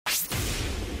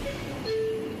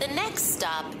The next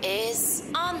stop is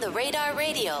On the Radar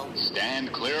Radio.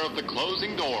 Stand clear of the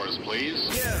closing doors,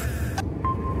 please. Yeah.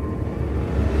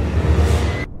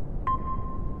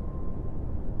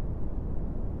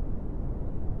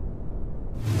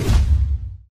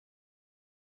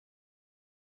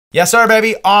 Yes, sir,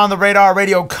 baby. On the Radar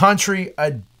Radio Country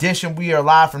Edition. We are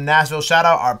live from Nashville. Shout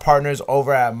out our partners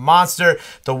over at Monster,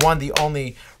 the one, the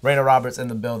only Reyna Roberts in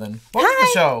the building. Welcome to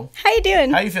the show. How you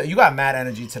doing? How you feel? You got mad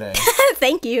energy today.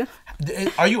 Thank you.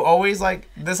 Are you always like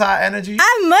this high energy?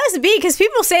 I must be, because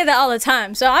people say that all the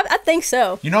time. So I think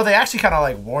so. You know, they actually kind of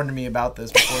like warned me about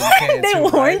this before you came. They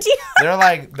warned right? you?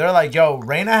 They're like, yo,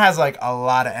 Reyna has like a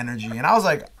lot of energy. And I was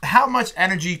like, how much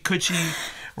energy could she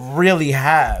really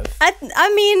have?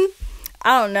 I mean,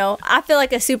 I don't know. I feel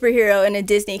like a superhero and a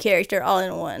Disney character all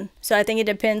in one. So I think it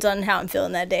depends on how I'm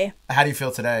feeling that day. How do you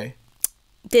feel today?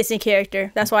 Disney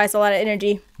character. That's why it's a lot of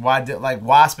energy.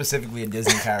 Why specifically a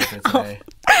Disney character today?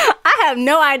 I have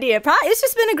no idea. Probably it's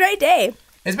just been a great day.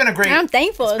 It's been a great. I'm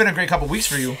thankful. It's been a great couple weeks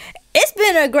for you. It's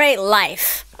been a great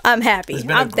life. I'm happy.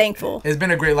 I'm thankful. It's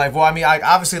been a great life. Well, I mean,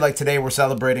 obviously, like today we're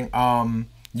celebrating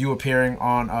you appearing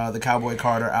on the Cowboy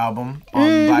Carter album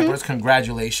on Blackbirds.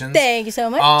 Congratulations. Thank you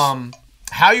so much.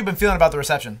 How you been feeling about the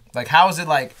reception? Like, how is it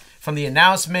like from the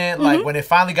announcement? Like when it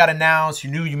finally got announced, you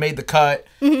knew you made the cut.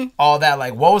 All that.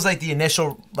 Like, what was like the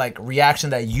initial like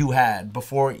reaction that you had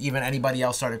before even anybody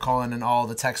else started calling and all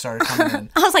the texts started coming in?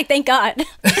 I was like, thank God.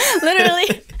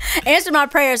 Literally answered my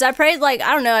prayers. I prayed like,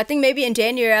 I don't know, I think maybe in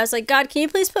January. I was like, God, can you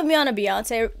please put me on a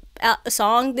Beyonce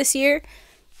song this year?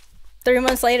 3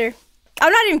 months later.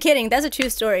 I'm not even kidding. That's a true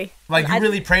story. Like, you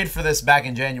really prayed for this back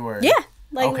in January? Yeah.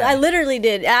 Like, okay. I literally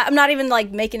did. I'm not even,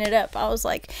 like, making it up. I was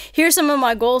like, here's some of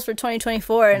my goals for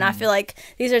 2024, and I feel like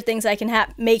these are things I can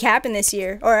make happen this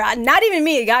year. Or not even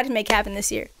me, God can make happen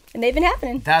this year. And they've been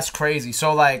happening. That's crazy.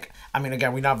 So, like, I mean,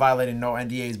 again, we're not violating no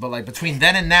NDAs, but, like, between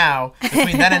then and now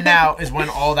is when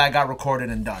all that got recorded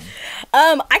and done.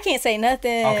 I can't say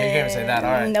nothing. Okay, you can't even say that.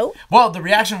 All right. Nope. Well, the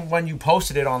reaction when you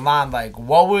posted it online, like,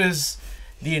 what was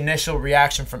the initial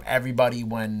reaction from everybody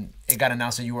when it got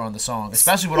announced that you were on the song,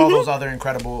 especially with all those other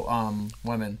incredible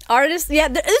women artists? Yeah,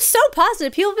 it's so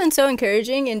positive. People have been so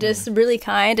encouraging and just really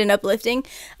kind and uplifting.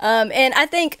 And I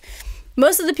think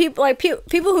most of the people, like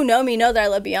people who know me, know that I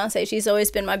love Beyonce. She's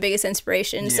always been my biggest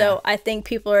inspiration. Yeah. So I think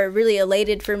people are really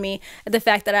elated for me at the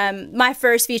fact that my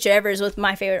first feature ever is with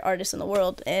my favorite artist in the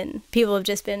world, and people have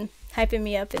just been hyping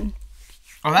me up. And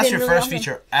that's your really first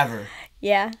feature ever?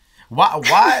 Yeah. Why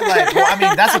like, well, I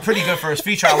mean, that's a pretty good first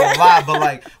feature, I won't lie, but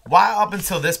like, why up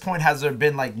until this point has there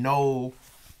been like no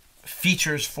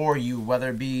features for you, whether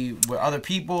it be with other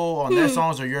people on their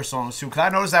songs or your songs too? Because I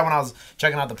noticed that when I was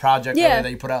checking out the project that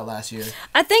you put out last year.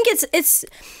 I think it's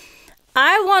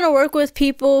I want to work with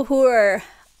people who are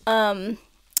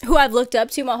who I've looked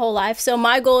up to my whole life. So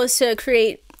my goal is to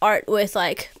create art with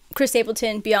like Chris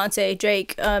Stapleton, Beyonce,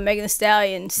 Drake, Megan Thee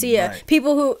Stallion, Sia,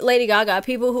 people who Lady Gaga,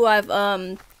 people who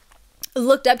I've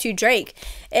looked up to, Drake.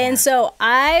 And so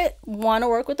I want to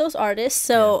work with those artists.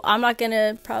 So I'm not going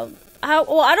to I don't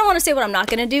want to say what I'm not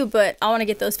going to do, but I want to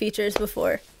get those features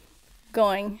before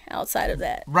going outside of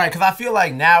that. Right, because I feel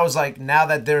like now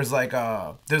that there's like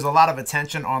there's a lot of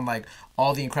attention on like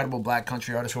all the incredible Black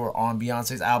country artists who are on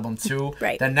Beyonce's album too.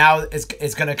 Right. Then now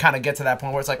it's gonna kind of get to that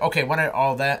point where it's like, okay, when are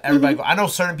all that everybody go? I know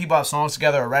certain people have songs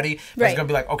together already, but it's gonna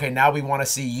be like, okay, now we want to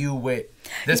see you with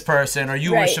this person or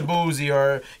you with Shabuzi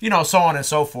or so on and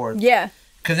so forth. Yeah.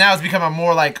 Because now it's becoming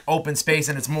more like open space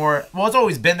and it's more, well, it's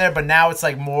always been there, but now it's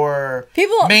like more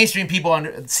mainstream people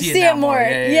see it more.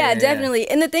 Yeah, definitely.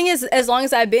 And the thing is, as long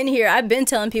as I've been here, I've been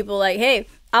telling people like, hey,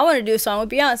 I want to do a song with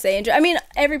Beyonce. And I mean,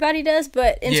 everybody does,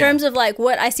 but in terms of like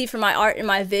what I see for my art and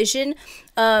my vision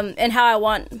and how I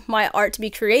want my art to be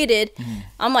created,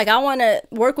 I'm like, I want to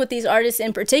work with these artists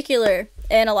in particular.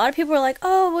 And a lot of people are like,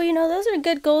 oh, well, those are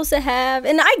good goals to have.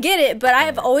 And I get it, but I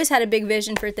have always had a big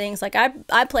vision for things. Like,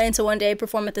 I plan to one day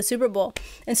perform at the Super Bowl.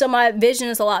 And so my vision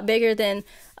is a lot bigger than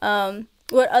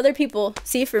what other people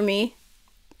see for me.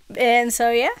 And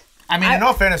so, yeah. I mean, in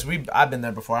all fairness, I've been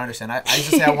there before. I understand. I used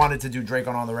to say I wanted to do Drake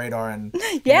on the Radar, and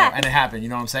and it happened. You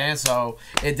know what I'm saying? So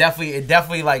it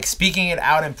definitely like speaking it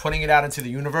out and putting it out into the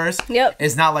universe. Yep.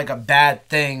 Is not like a bad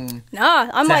thing. To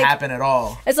happen at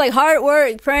all. It's like hard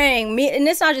work, praying. And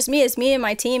it's not just me. It's me and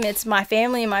my team. It's my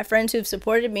family and my friends who've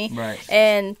supported me. Right.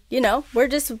 And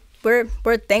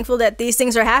we're thankful that these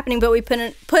things are happening, but we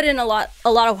put in a lot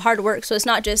of hard work. So it's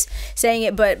not just saying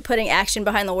it, but putting action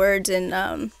behind the words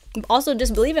and also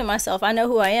just believe in myself. I know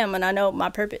who I am and I know my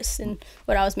purpose and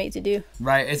what I was made to do.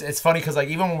 Right. It's funny because like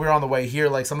even when we were on the way here,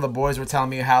 like some of the boys were telling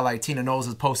me how like Tina Knowles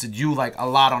has posted you like a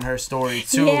lot on her story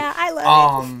too. Yeah, I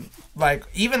love it. like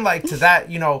even like to that,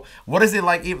 you know, what is it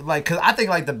like? Even like, because I think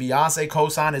like the Beyonce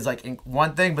cosign is like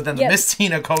one thing, but then the Miss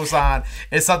Tina cosign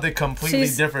is something completely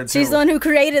different too. She's the one who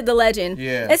created the legend.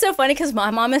 Yeah, it's so funny because my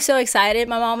mom is so excited.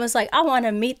 My mom was like, I want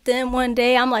to meet them one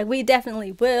day. I'm like, we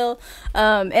definitely will.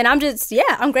 And I'm just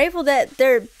I'm grateful that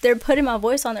they're putting my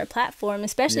voice on their platform,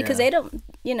 especially because they don't,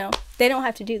 you know, they don't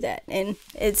have to do that, and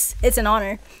it's an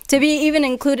honor to be even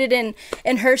included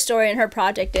in her story and her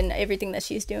project and everything that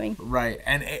she's doing. Right,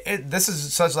 and this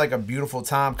is such like a beautiful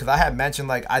time because I had mentioned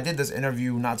like I did this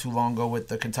interview not too long ago with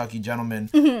the Kentucky Gentleman,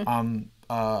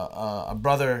 a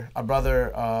brother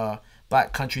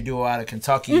black country duo out of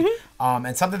Kentucky,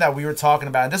 and something that we were talking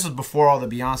about, and this was before all the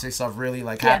Beyonce stuff really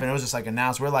like happened. It was just like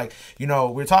announced. We're like, you know,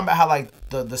 we were talking about how like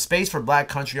the space for black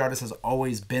country artists has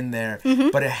always been there,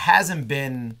 but it hasn't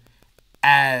been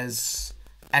as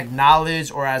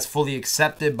acknowledged or as fully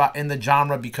accepted in the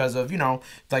genre because of, you know,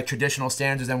 like traditional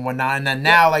standards and whatnot. And then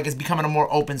now like it's becoming a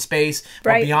more open space.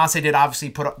 Right. Beyonce did obviously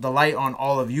put up the light on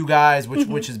all of you guys,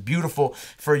 which is beautiful.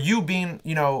 For you being,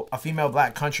 you know, a female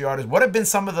black country artist, what have been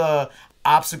some of the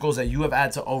obstacles that you have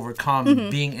had to overcome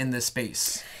being in this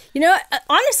space? You know,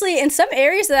 honestly, in some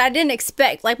areas that I didn't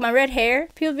expect, like my red hair,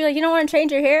 people be like, you don't want to change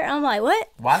your hair? I'm like, what?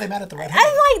 Why are they mad at the red hair? I'm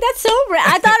like, that's so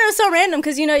I thought it was so random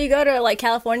because, you know, you go to like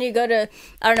California, you go to,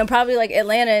 I don't know, probably like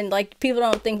Atlanta, and like people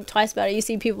don't think twice about it. You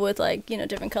see people with like, you know,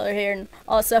 different color hair and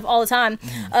all that stuff all the time.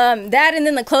 That and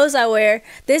then the clothes I wear,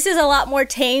 this is a lot more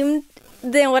tamed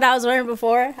than what I was wearing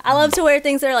before. I love to wear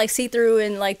things that are like see-through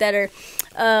and like that are,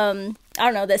 I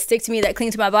don't know, that stick to me, that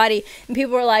cling to my body. And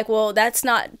people were like, well, that's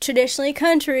not traditionally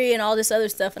country and all this other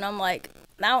stuff. And I'm like,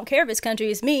 I don't care if it's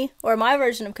country, it's me or my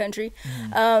version of country.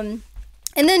 And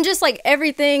then just like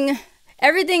everything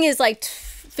is like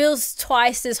feels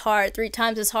twice as hard, 3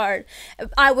 times as hard.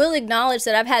 I will acknowledge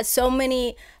that I've had so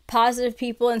many positive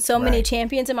people and so many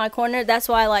champions in my corner. That's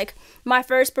why like my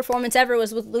first performance ever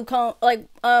was with Luke Combs, like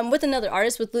with another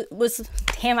artist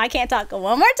damn, I can't talk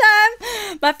one more time.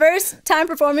 My first time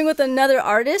performing with another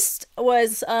artist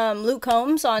was Luke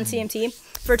Combs on CMT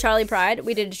for Charlie Pride.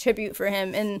 We did a tribute for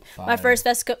him, and my first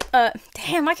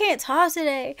damn, I can't talk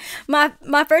today.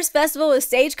 My first festival was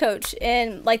Stagecoach,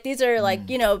 and like these are like,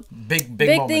 you know, big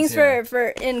things for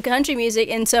in country music.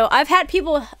 And so I've had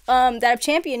people that have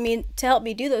championed me to help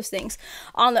me do those things.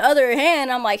 On the other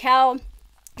hand, I'm like, how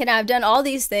can I have done all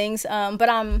these things, but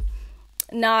I'm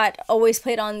not always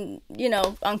played on, you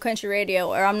know, on country radio,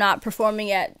 or I'm not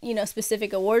performing at, you know,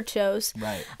 specific award shows.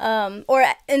 Right. Or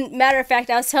in matter of fact,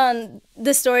 I was telling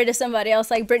this story to somebody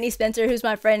else, like Brittany Spencer, who's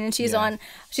my friend, and she's on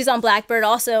Blackbird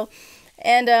also.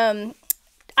 And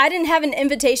I didn't have an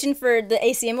invitation for the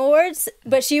ACM Awards,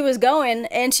 but she was going,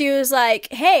 and she was like,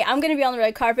 hey, I'm going to be on the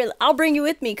red carpet. I'll bring you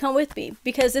with me. Come with me.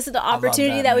 Because this is the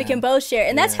opportunity that we can both share.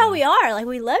 And that's how we are. Like,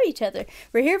 we love each other.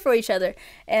 We're here for each other.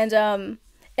 And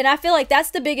I feel like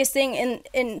that's the biggest thing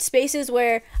in spaces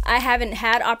where I haven't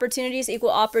had opportunities,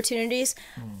 equal opportunities.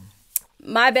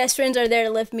 My best friends are there to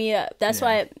lift me up. That's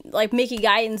why, like, Mickey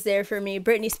Guyton's there for me.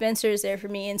 Brittany Spencer's there for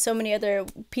me, and so many other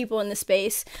people in the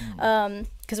space.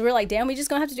 Because we're like, damn, we just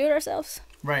gonna have to do it ourselves.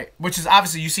 Right. Which is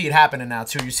obviously, you see it happening now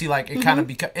too. You see like it kind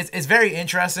of it's very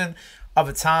interesting of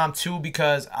a time too,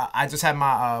 because I just had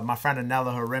my friend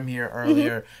Anella Harim here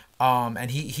earlier. And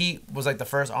he was like the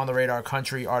first on the radar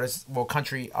country artist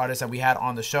that we had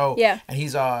on the show. Yeah. And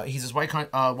he's this white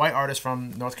artist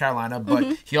from North Carolina,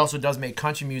 but he also does make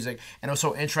country music. And it was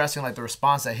so interesting, like the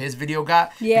response that his video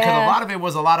got. Yeah. Because a lot of it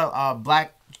was a lot of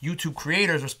black YouTube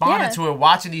creators responding to it,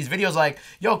 watching these videos like,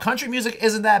 yo, country music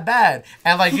isn't that bad.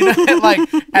 And like, you know, like,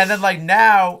 and then like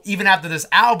now, even after this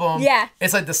album,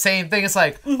 it's like the same thing. It's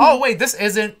like, oh wait, this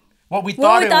isn't what we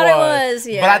thought it was.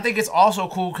 But I think it's also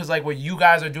cool because like what you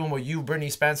guys are doing, what you, Brittany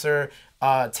Spencer,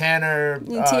 Tanner,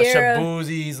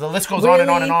 Shaboozie's, the list goes on and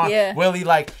on and on. Yeah. Willie,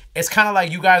 like, it's kind of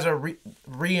like you guys are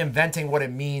reinventing what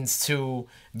it means to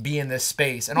be in this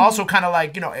space. And also kind of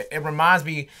like, you know, it reminds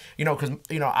me, you know, because,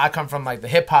 you know, I come from like the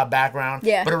hip hop background.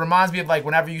 Yeah. But it reminds me of like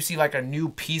whenever you see like a new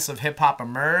piece of hip hop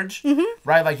emerge,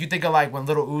 right? Like you think of like when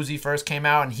Lil Uzi first came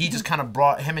out and he just kind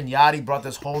of him and Yachty brought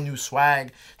this whole new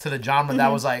swag to the genre that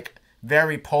was like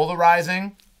very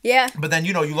polarizing. Yeah. But then,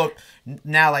 you know, you look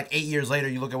now, like 8 years later,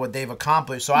 you look at what they've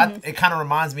accomplished. So it kind of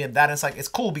reminds me of that. And it's like, it's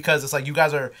cool because it's like you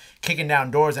guys are kicking down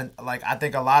doors. And like, I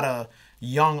think a lot of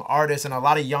young artists and a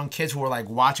lot of young kids who are like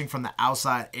watching from the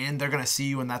outside in, they're going to see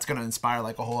you, and that's going to inspire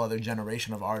like a whole other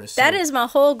generation of artists. That is my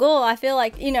whole goal. I feel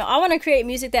like, you know, I want to create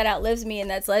music that outlives me and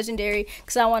that's legendary,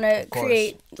 because I want to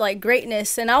create like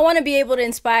greatness, and I want to be able to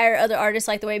inspire other artists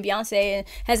like the way Beyonce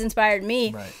has inspired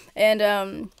me. Right.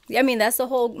 And I mean, that's the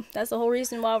whole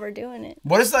reason why we're doing it.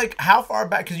 What is like, how far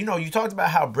back, because you talked about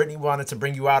how Britney wanted to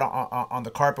bring you out on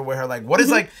the carpet with her, like what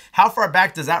is like, how far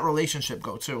back does that relationship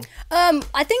go to?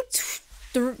 I think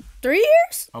 3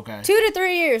 years. Okay. 2 to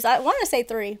 3 years. I want to say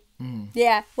 3.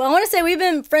 Yeah. Well, I want to say we've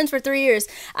been friends for 3 years.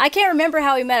 I can't remember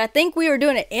how we met. I think we were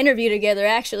doing an interview together,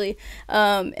 actually.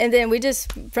 And then we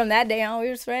just, from that day on, we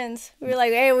were friends. We were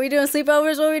like, hey, we doing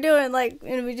sleepovers? What are we doing? Like,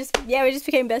 and we just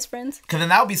became best friends. Because then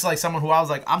that would be like someone who I was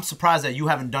like, I'm surprised that you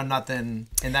haven't done nothing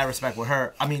in that respect with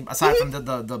her. I mean, aside from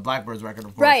the Blackbirds record,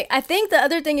 of course. Right. I think the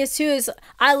other thing is, too, is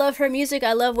I love her music.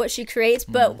 I love what she creates.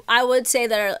 But I would say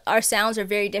that our sounds are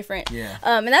very different. Yeah.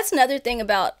 And that's another thing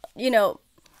about,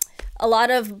 a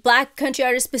lot of black country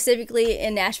artists, specifically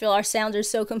in Nashville, our sounds are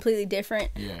so completely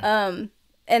different. Yeah.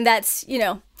 And that's,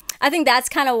 I think that's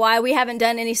kind of why we haven't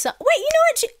done any song. Wait, you know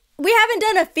what? We haven't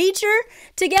done a feature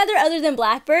together other than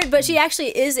Blackbird, but she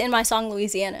actually is in my song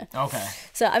Louisiana. Okay.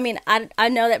 So, I mean, I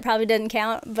know that probably doesn't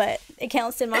count, but it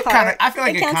counts in my heart. I feel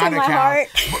like it counts in my heart.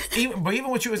 But even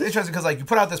with you, was interesting because like you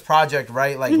put out this project,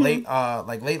 right? Like late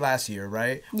last year,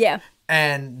 right? Yeah.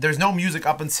 And there's no music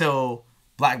up until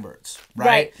Blackbirds,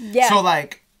 right? Yeah. So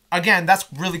like again, that's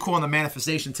really cool on the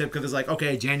manifestation tip because it's like,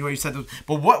 okay, January you said this,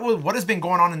 but what has been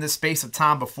going on in this space of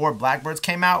time before Blackbirds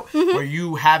came out, where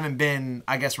you haven't been,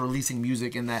 I guess, releasing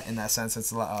music in that sense since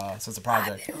the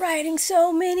project? I've been writing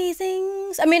so many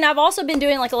things. I mean, I've also been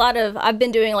doing like I've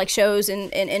been doing like shows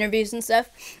and interviews and stuff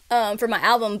for my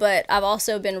album, but I've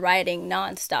also been writing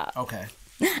nonstop. Okay.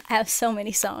 I have so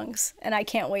many songs, and I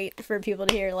can't wait for people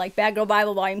to hear like Bad Girl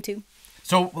Bible Volume 2.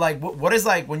 So, like, what is,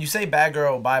 like, when you say Bad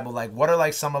Girl Bible, like, what are,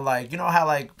 like, some of, like, how,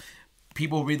 like,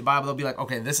 people read the Bible, they'll be like,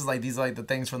 okay, this is, like, these are, like, the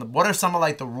things from the, what are some of,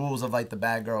 like, the rules of, like, the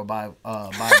Bad Girl Bible?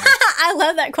 I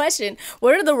love that question.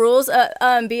 What are the rules?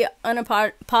 Be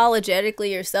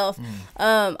unapologetically yourself.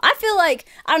 I feel like,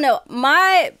 I don't know,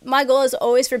 my goal is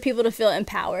always for people to feel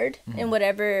empowered in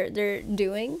whatever they're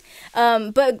doing.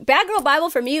 But Bad Girl Bible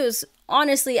for me was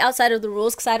honestly outside of the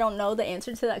rules because I don't know the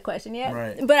answer to that question yet.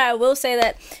 Right. But I will say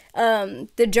that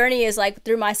the journey is like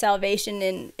through my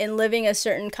salvation and living a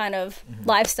certain kind of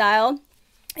lifestyle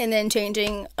and then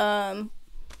changing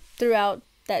throughout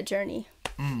that journey.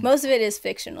 Most of it is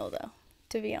fictional, though,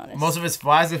 to be honest. Most of it's,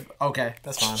 why is it? Okay,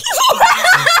 that's fine.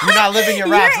 You're not living your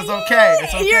raps. It's okay.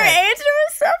 It's okay. Your answer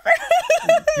was something.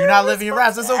 You're not living your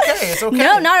raps. It's okay. It's okay.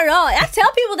 No, not at all. I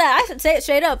tell people that. I say it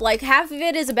straight up. Like, half of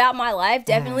it is about my life,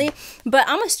 definitely. But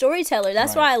I'm a storyteller.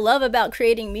 That's what I love about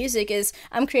creating music is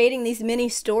I'm creating these mini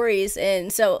stories.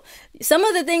 And so some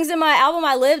of the things in my album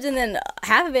I lived, and then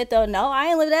half of it, though, no, I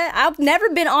ain't lived that. I've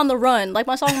never been on the run. Like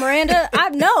my song Miranda, I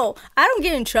don't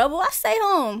get in trouble. I stay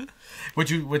home.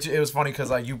 Which it was funny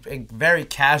because like you very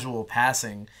casual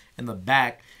passing in the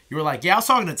back. You were like, yeah, I was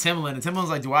talking to Timbaland, and Timbaland's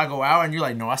like, do I go out? And you're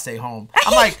like, no, I stay home.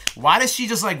 I'm like, why does she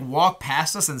just like walk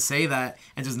past us and say that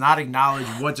and just not acknowledge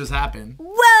what just happened?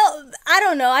 Well, I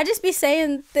don't know. I just be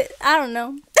saying that, I don't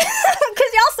know.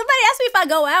 Because somebody asked me if I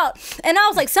go out. And I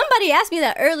was like, somebody asked me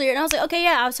that earlier. And I was like, okay,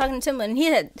 yeah, I was talking to Timbaland. And he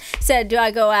had said, do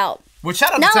I go out? Well,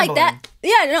 shout out not to Timbaland. Like that.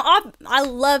 Yeah, no, I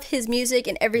love his music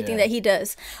and everything that he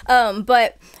does.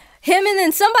 But him and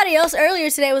then somebody else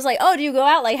earlier today was like, oh, do you go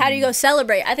out? Like, how do you go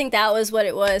celebrate? I think that was what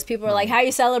it was. People were like, how are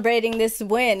you celebrating this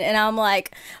win? And I'm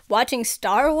like, watching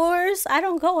Star Wars? I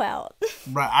don't go out.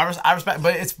 Right. I respect.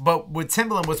 But with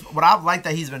Timbaland, what I've liked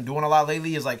that he's been doing a lot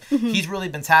lately is like, he's really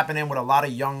been tapping in with a lot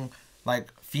of young,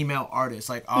 like, female artists.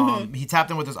 Like, he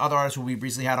tapped in with this other artist who we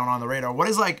recently had on the radar. What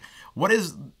is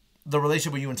the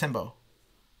relationship with you and Timbo?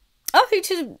 Oh, he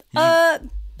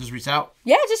just reached out?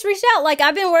 Yeah, just reached out. Like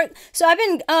I've been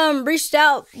reached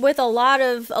out with a lot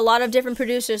of different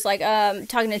producers, like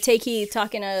talking to Tay Keith,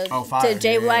 talking to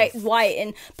Jay White,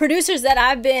 and producers that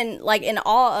I've been like in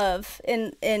awe of,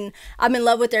 and I'm in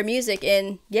love with their music,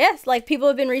 and yes, like people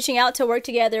have been reaching out to work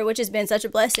together, which has been such a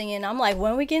blessing. And I'm like,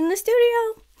 when we get in the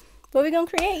studio, what are we gonna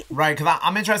create? Right, because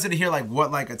I'm interested to hear like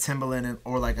what like a Timbaland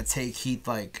or like a Tay Keith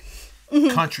like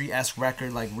country-esque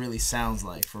record like really sounds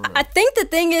like for real. I think the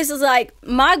thing is like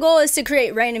my goal is to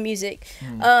create Reyna music,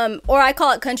 or I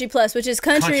call it country plus, which is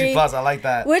country plus. I like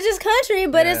that. Which is country,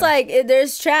 but it's like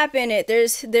there's trap in it,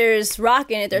 there's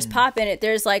rock in it, there's pop in it,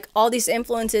 there's like all these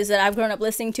influences that I've grown up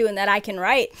listening to and that I can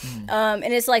write, and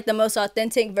it's like the most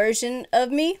authentic version of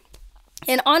me.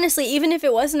 And honestly, even if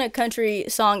it wasn't a country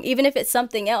song, even if it's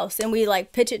something else and we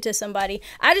like pitch it to somebody,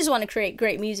 I just want to create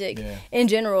great music in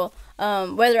general,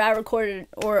 whether I record it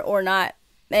or not.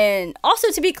 And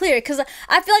also to be clear, because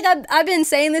I feel like I've been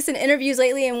saying this in interviews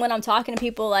lately, and when I'm talking to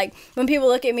people, like when people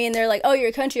look at me and they're like, oh, you're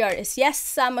a country artist.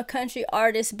 Yes, I'm a country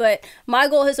artist, but my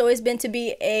goal has always been to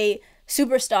be a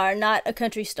superstar, not a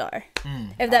country star.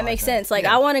 If that makes sense. Like,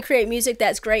 I want to create music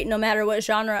that's great no matter what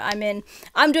genre I'm in.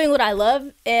 I'm doing what I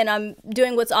love, and I'm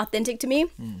doing what's authentic to me,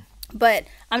 but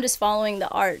I'm just following the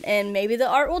art, and maybe the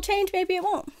art will change, maybe it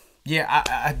won't. Yeah,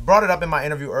 I brought it up in my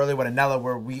interview earlier with Anella,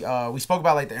 where we spoke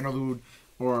about like the interlude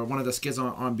or one of the skits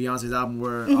on Beyonce's album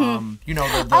where you know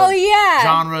the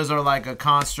genres are like a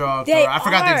construct. I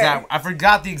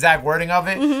forgot the exact wording of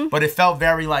it, but it felt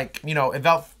very like, you know, it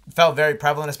felt very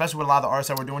prevalent, especially with a lot of the artists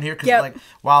that we're doing here. Because like,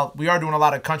 while we are doing a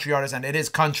lot of country artists and it is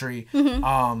country,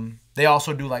 they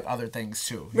also do like other things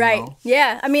too. You know?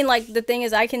 Yeah. I mean, like, the thing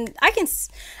is, I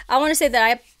want to say that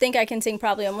I think I can sing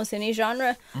probably almost any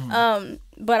genre.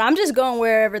 But I'm just going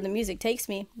wherever the music takes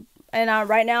me. And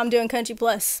right now I'm doing country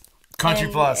plus. Country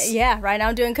plus. Yeah, right now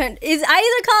I'm doing country. I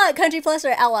either call it country plus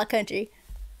or outlaw country.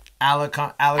 Outlaw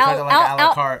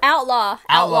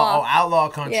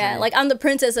country. Yeah, like I'm the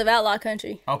princess of outlaw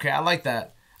country. Okay, I like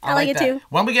that. I like it too.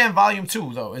 When we getting volume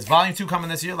 2 though? Is volume 2 coming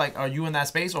this year? Like, are you in that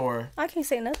space or? I can't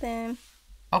say nothing.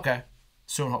 Okay,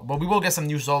 soon. But we will get some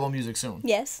new solo music soon.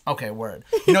 Yes. Okay, word.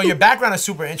 You know, your background is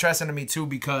super interesting to me too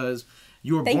because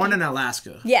you were born in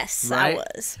Alaska. Yes, right? I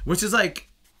was. Which is like,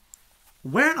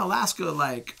 where in Alaska,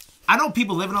 like, I know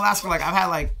people live in Alaska. Like, I've had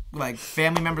like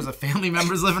family members of family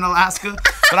members live in Alaska,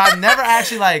 but I've never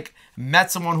actually like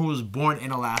met someone who was born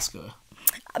in Alaska.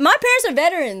 My parents are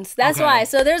veterans. That's why.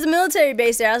 So there's a military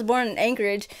base there. I was born in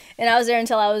Anchorage, and I was there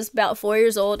until I was about 4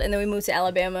 years old, and then we moved to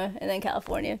Alabama, and then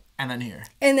California. And then here.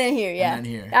 Yeah. And then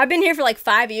here. I've been here for like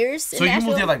 5 years. So you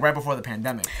moved here like right before the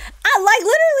pandemic.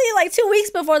 Literally like 2 weeks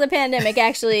before the pandemic,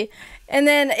 actually. And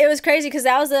then it was crazy because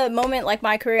that was the moment like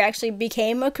my career actually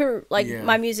became a career. Like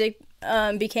my music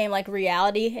became like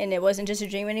reality, and it wasn't just a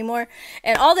dream anymore.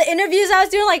 And all the interviews I was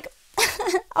doing, like,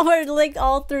 I were like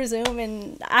all through Zoom,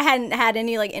 and I hadn't had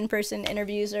any like in-person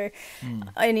interviews or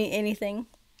anything.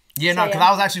 Yeah, no, because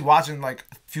I was actually watching like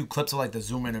a few clips of like the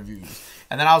Zoom interviews,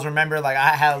 and then I was remember like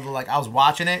I was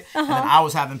watching it, and then I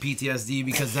was having PTSD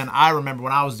because then I remember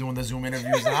when I was doing the Zoom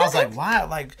interviews, and I was like, why,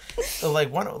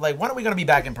 when are we gonna be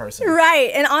back in person?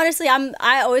 Right. And honestly,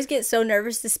 I always get so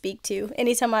nervous to speak to.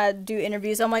 Anytime I do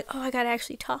interviews, I'm like, oh, I gotta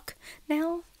actually talk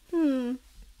now. No,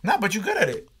 but you're good at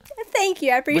it. Thank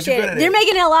you. I appreciate it. You're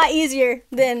making it a lot easier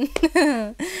than,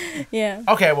 yeah.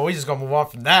 Okay, well, we just gonna move on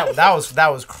from that. That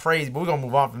was crazy, but we're gonna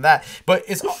move on from that. But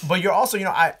you're also, you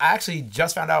know, I actually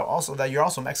just found out also that you're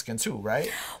also Mexican too, right?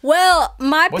 Well,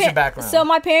 what's your background? So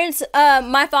my parents,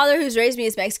 my father who's raised me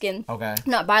is Mexican. Okay.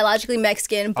 Not biologically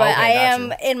Mexican, but I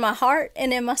am in my heart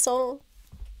and in my soul.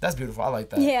 That's beautiful. I like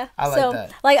that. Yeah. I like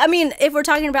that. Like, I mean, if we're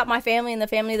talking about my family and the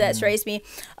family that's raised me,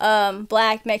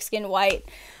 black, Mexican, white.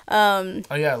 Oh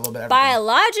yeah, a little bit. Everything.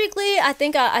 Biologically, I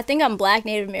think I'm black,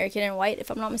 Native American, and white, if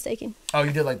I'm not mistaken. Oh,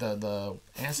 you did like the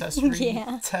ancestry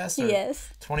test? Or yes.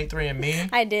 23andMe?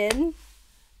 I did.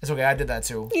 It's okay. I did that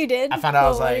too. You did? I found out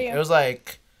it was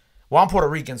like, well, I'm Puerto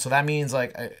Rican, so that means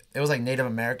like it was like Native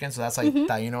American, so that's like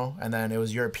Taino, and then it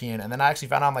was European, and then I actually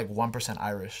found out I'm like 1%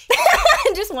 Irish.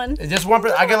 Just 1%. Just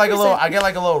 1%. I get like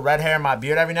a little red hair in my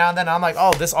beard every now and then. And I'm like,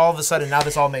 oh, this all of a sudden now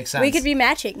this all makes sense. We could be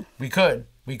matching. We could.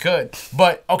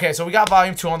 But okay, so we got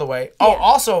volume 2 on the way. Oh,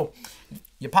 also,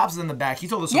 your pops is in the back. He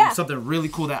told us something really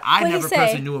cool that I never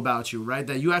personally knew about you, right?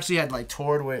 That you actually had like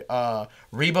toured with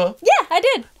Reba. Yeah, I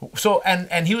did. So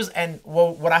and he was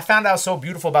what I found out so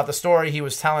beautiful about the story he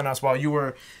was telling us while you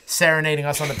were serenading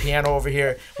us on the piano over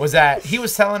here was that he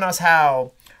was telling us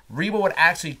how Reba would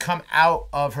actually come out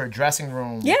of her dressing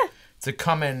room to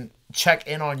come and check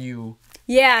in on you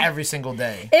every single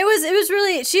day. It was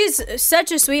really, she's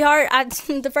such a sweetheart.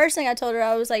 The first thing I told her,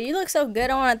 I was like, you look so good,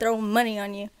 I want to throw money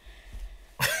on you.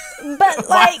 But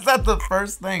why is that the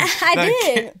first thing? I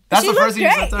did. That's the first thing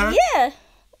you said to her? Yeah.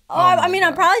 I mean,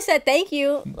 I probably said thank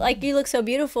you. Like, you look so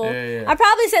beautiful. Yeah. I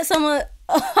probably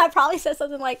said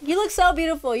something like, you look so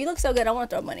beautiful. You look so good. I want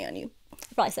to throw money on you.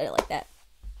 I probably said it like that.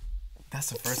 That's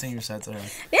the first thing you said to her.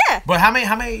 Yeah. But how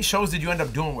many shows did you end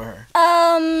up doing with her?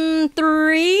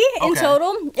 3 in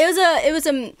total. It was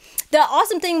the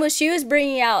awesome thing was she was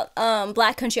bringing out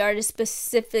black country artists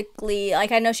specifically.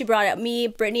 Like, I know she brought out me,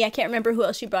 Brittany. I can't remember who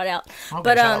else she brought out. Okay,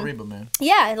 but shout out Reba, man.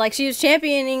 Yeah, like she was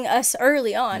championing us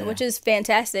early on, which is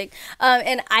fantastic.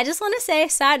 And I just want to say,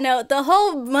 side note, the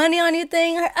whole money on you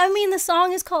thing. I mean, the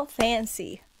song is called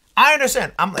Fancy. I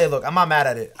understand. Hey, look, I'm not mad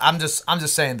at it. I'm just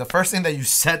saying the first thing that you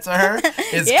said to her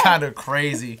is kind of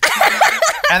crazy.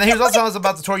 And then he was also telling us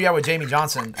about the tour you had with Jamey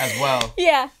Johnson as well.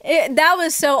 Yeah, that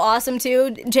was so awesome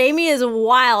too. Jamey is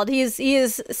wild. He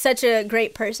is such a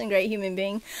great person, great human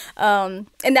being. And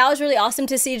that was really awesome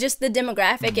to see just the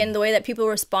demographic and the way that people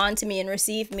respond to me and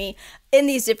receive me in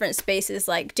these different spaces.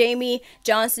 Like Jamey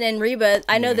Johnson and Reba,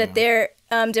 I know that their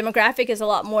demographic is a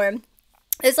lot more,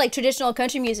 it's like traditional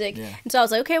country music. Yeah. And so I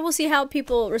was like, okay, we'll see how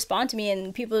people respond to me,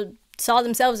 and people saw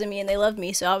themselves in me and they loved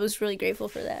me, so I was really grateful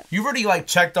for that. You've already like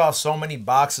checked off so many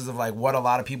boxes of like what a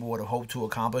lot of people would have hoped to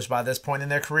accomplish by this point in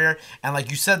their career, and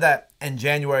like you said that in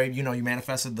January, you know, you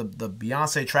manifested the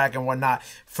Beyonce track and whatnot.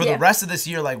 For the rest of this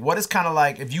year, like what is kind of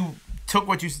like, if you took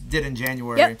what you did in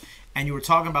January and you were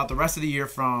talking about the rest of the year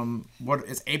from what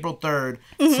is April 3rd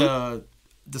to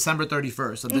December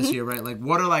 31st of this year, right? Like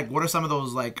what are some of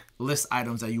those like list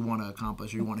items that you want to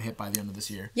accomplish or you want to hit by the end of this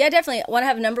year? Yeah, definitely. I want to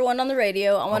have #1 on the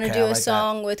radio. I want to do a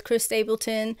song with Chris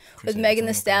Stapleton, with Megan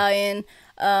Thee Stallion.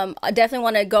 I definitely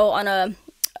want to go on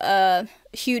a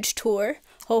huge tour.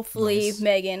 Hopefully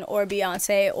Megan or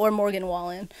Beyonce or Morgan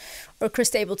Wallen or Chris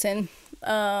Stapleton.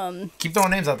 Keep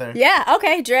throwing names out there. Yeah,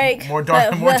 okay, Drake. More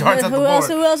darts at the board.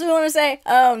 Who else we want to say?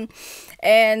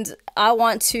 And I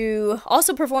want to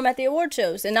also perform at the award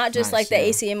shows, and not just like the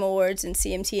ACM Awards and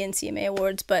CMT and CMA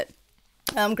Awards, but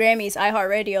Grammys,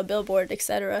 iHeartRadio, Billboard,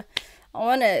 etc. I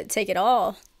want to take it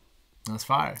all. That's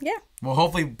fire. Yeah. Well,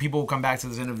 hopefully people will come back to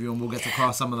this interview and we'll get to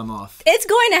cross some of them off. It's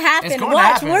going to happen.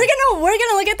 Watch. We're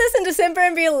gonna look at this in December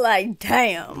and be like,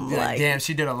 damn. Damn,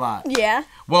 she did a lot. Yeah.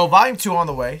 Well, Volume 2 on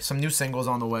the way. Some new singles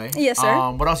on the way. Yes,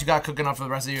 sir. What else you got cooking up for the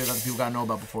rest of the year that people got to know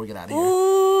about before we get out of here?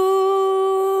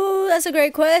 Ooh, that's a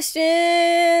great question.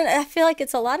 I feel like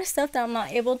it's a lot of stuff that I'm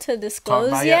not able to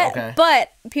disclose yet. Okay.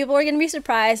 But people are going to be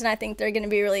surprised, and I think they're going to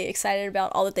be really excited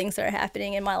about all the things that are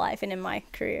happening in my life and in my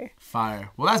career. Fire.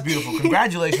 Well, that's beautiful.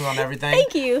 Congratulations on everything.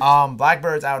 Thank you.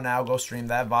 Blackbird's out now. Go stream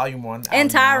that. Volume 1.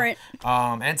 And Tyrant.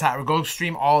 And Tyrant. Go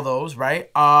stream all those, right?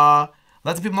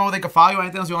 Let the people know where they can follow you.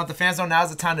 Anything else you want the fans to know? Now's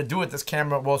the time to do it. This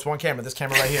camera, well, it's one camera. This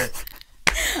camera right here.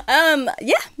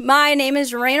 Yeah, my name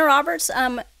is Reyna Roberts.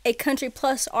 I'm a country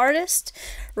plus artist,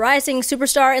 rising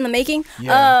superstar in the making.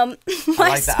 Yeah.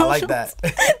 I like that.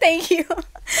 Thank you.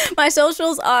 My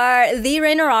socials are the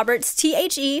Reyna Roberts,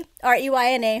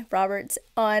 TheReyna Roberts,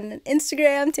 on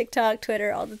Instagram, TikTok,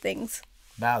 Twitter, all the things.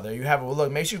 Wow, there you have it. Well,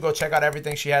 look, make sure you go check out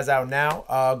everything she has out now.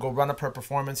 Go run up her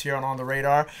performance here on the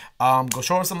Radar. Go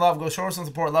show her some love. Go show her some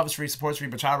support. Love is free, support is free.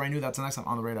 But child, Reyna, that's the next time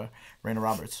on the Radar. Reyna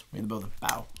Roberts, we in the building.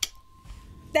 Bow.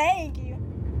 Thank you.